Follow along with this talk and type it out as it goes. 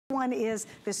One is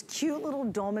this cute little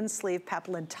DolmanSleeve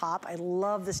Peplum top. I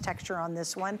love this texture on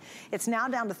this one. It's now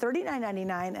down to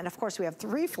 $39.99, and of course we have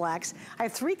 3 flex. I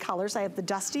have 3 colors. I have the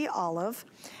dusty olive,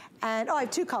 and I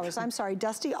have 2 colors, I'm sorry,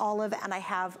 dusty olive, and I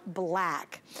have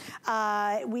black.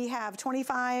 We have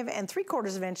 25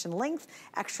 3/4 inch in length,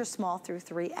 extra small through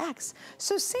 3X.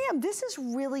 So Sam, this is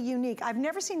really unique. I've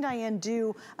never seen Diane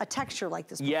do a texture like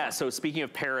this before. Yeah, so speaking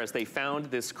of Paris, they found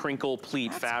this crinkle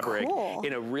pleat fabric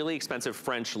in a really expensive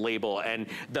French label, and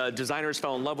the designers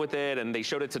fell in love with it, and they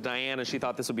showed it to Diane, and she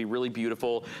thought this would be really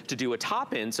beautiful to do a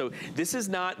top in. So this is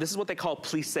what they call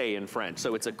plissé in French.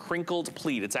 So it's a crinkled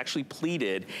pleat. It's actually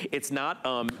pleated. It's not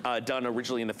done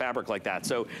originally in the fabric like that.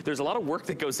 So there's a lot of work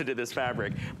that goes into this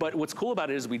fabric. But what's cool about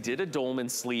it is we did a dolman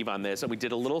sleeve on this, and we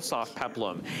did a little soft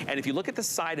peplum. And if you look at the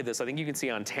side of this, I think you can see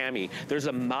on Tammy, there's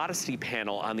a modesty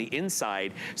panel on the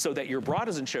inside so that your bra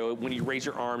doesn't show when you raise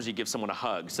your arms, you give someone a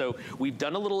hug. So we've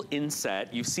done a little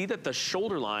inset. You see that the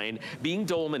shoulder line, being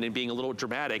dolman and being a little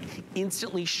dramatic,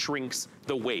 instantly shrinks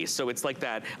the waist. So it's like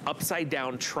that upside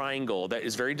down triangle that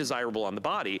is very desirable on the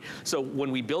body. So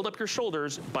when we build up your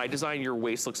shoulders, by design, your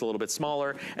waist looks a little bit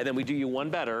smaller, and then we do you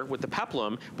one better with the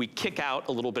peplum, we kick out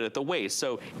a little bit at the waist.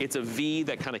 So it's a V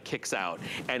that kind of kicks out.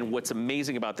 And what's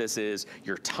amazing about this is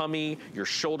your tummy, your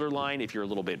shoulder line, if you're a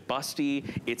little bit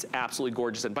busty, it's absolutely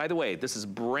gorgeous. And by the way, this is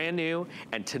brand new,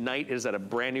 and tonight is at a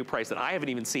brand new price that I haven't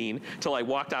even seen till I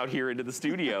walked out here into the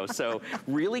studio. So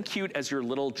really cute as your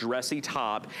little dressy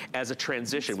top as a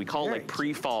transition. We call it like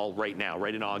pre-fall right now,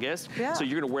 right in August. Yeah. So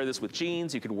you're gonna wear this with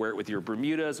jeans, you can wear it with your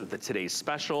Bermudas, with the today's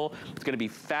special. It's gonna be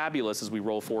fabulous as we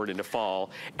roll forward into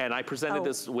fall. And I presented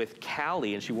this with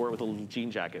Callie, and she wore it with a little jean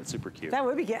jacket. It's super cute. That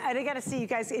would be cute. I gotta see you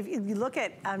guys, if you look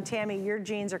at Tammy, your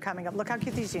jeans are coming up. Look how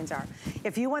cute these jeans are.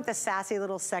 If you want the sassy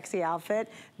little sexy outfit,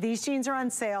 these jeans are on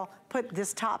sale. Put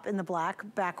this top in the black,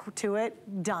 back to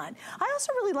it, done. I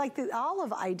also really like the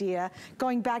olive idea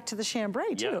going back to the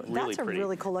chambray too. Yeah, really That's a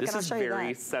really cool look, and I'll show you that.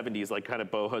 This is very 70s, like kind of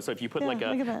boho. So if you put like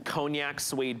a cognac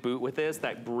suede boot with this,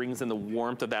 that brings in the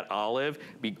warmth of that olive.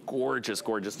 Be gorgeous,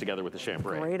 gorgeous together with the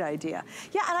chambray. Great idea.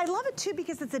 Yeah, and I love it too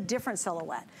because it's a different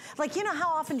silhouette. Like, you know, how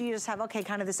often do you just have, okay,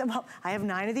 kind of this, well, I have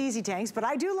 9 of the Easy Tanks, but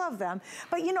I do love them.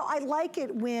 But you know, I like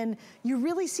it when you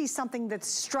really see something that's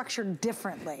structured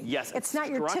differently. Yes, it's not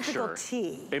your typical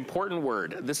tee. Important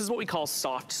word. This is what we call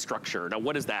soft structure. Now,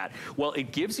 what is that? Well,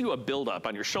 it gives you a buildup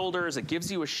on your shoulders. It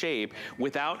gives you a shape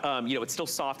without, you know, it's still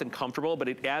soft and comfortable, but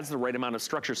it adds the right amount of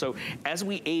structure. So as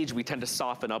we age, we tend to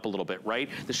soften up a little bit, right?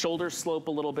 The shoulders slope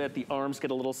a little bit, the arms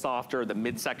get a little softer, the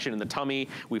midsection and the tummy,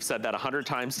 we've said that 100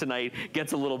 times tonight,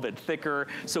 gets a little bit thicker.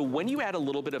 So when you add a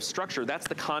little bit of structure, that's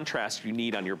the contrast you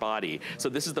need on your body. So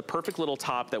this is the perfect little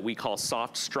top that we call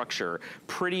soft structure.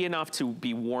 Pretty enough to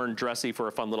be worn dressy for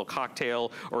a fun little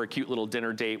cocktail or a cute little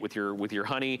dinner date with your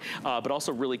honey, but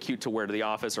also really cute to wear to the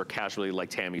office or casually like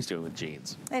Tammy's doing with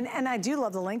jeans. And I do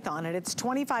love the length on it. It's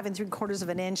 25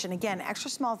 3/4 inch, and again, extra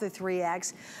small through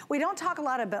 3X. We don't talk a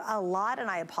lot,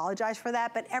 and I apologize for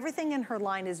that, but everything in her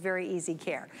line is very easy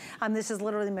care. This is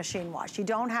literally machine wash. You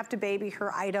don't have to baby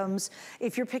her items.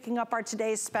 If you're picking up our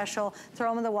today's special, throw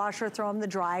them in the washer, throw them in the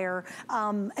dryer.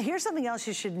 Here's something else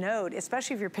you should note,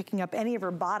 especially if you're picking up any of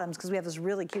her bottoms, because we have those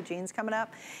really cute jeans coming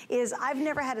up, is I've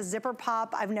never had a zipper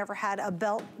pop. I've never had a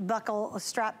belt buckle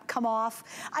strap come off.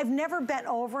 I've never bent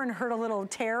over and heard a little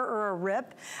tear or a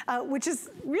rip, which is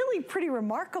really pretty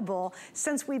remarkable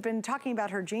since we've been talking about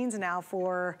her jeans now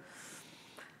for,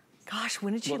 gosh,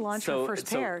 when did she launch her first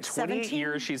pair? 28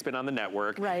 years she's been on the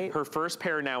network. Right. Her first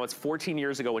pair now, it's 14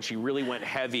 years ago when she really went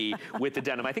heavy with the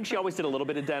denim. I think she always did a little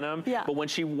bit of denim, but when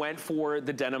she went for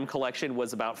the denim collection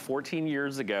was about 14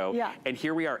 years ago. Yeah. And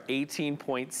here we are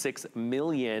 18.6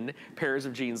 million pairs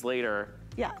of jeans later.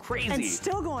 Yeah, crazy. And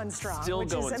still going strong. Still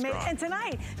going strong. And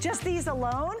tonight, just these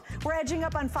alone, we're edging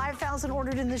up on 5,000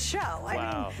 ordered in the show. Wow.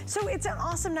 I mean, so it's an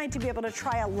awesome night to be able to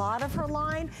try a lot of her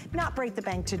line, not break the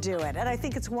bank to do it. And I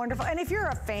think it's wonderful. And if you're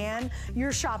a fan,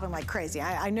 you're shopping like crazy.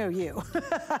 I know you.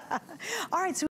 All right, so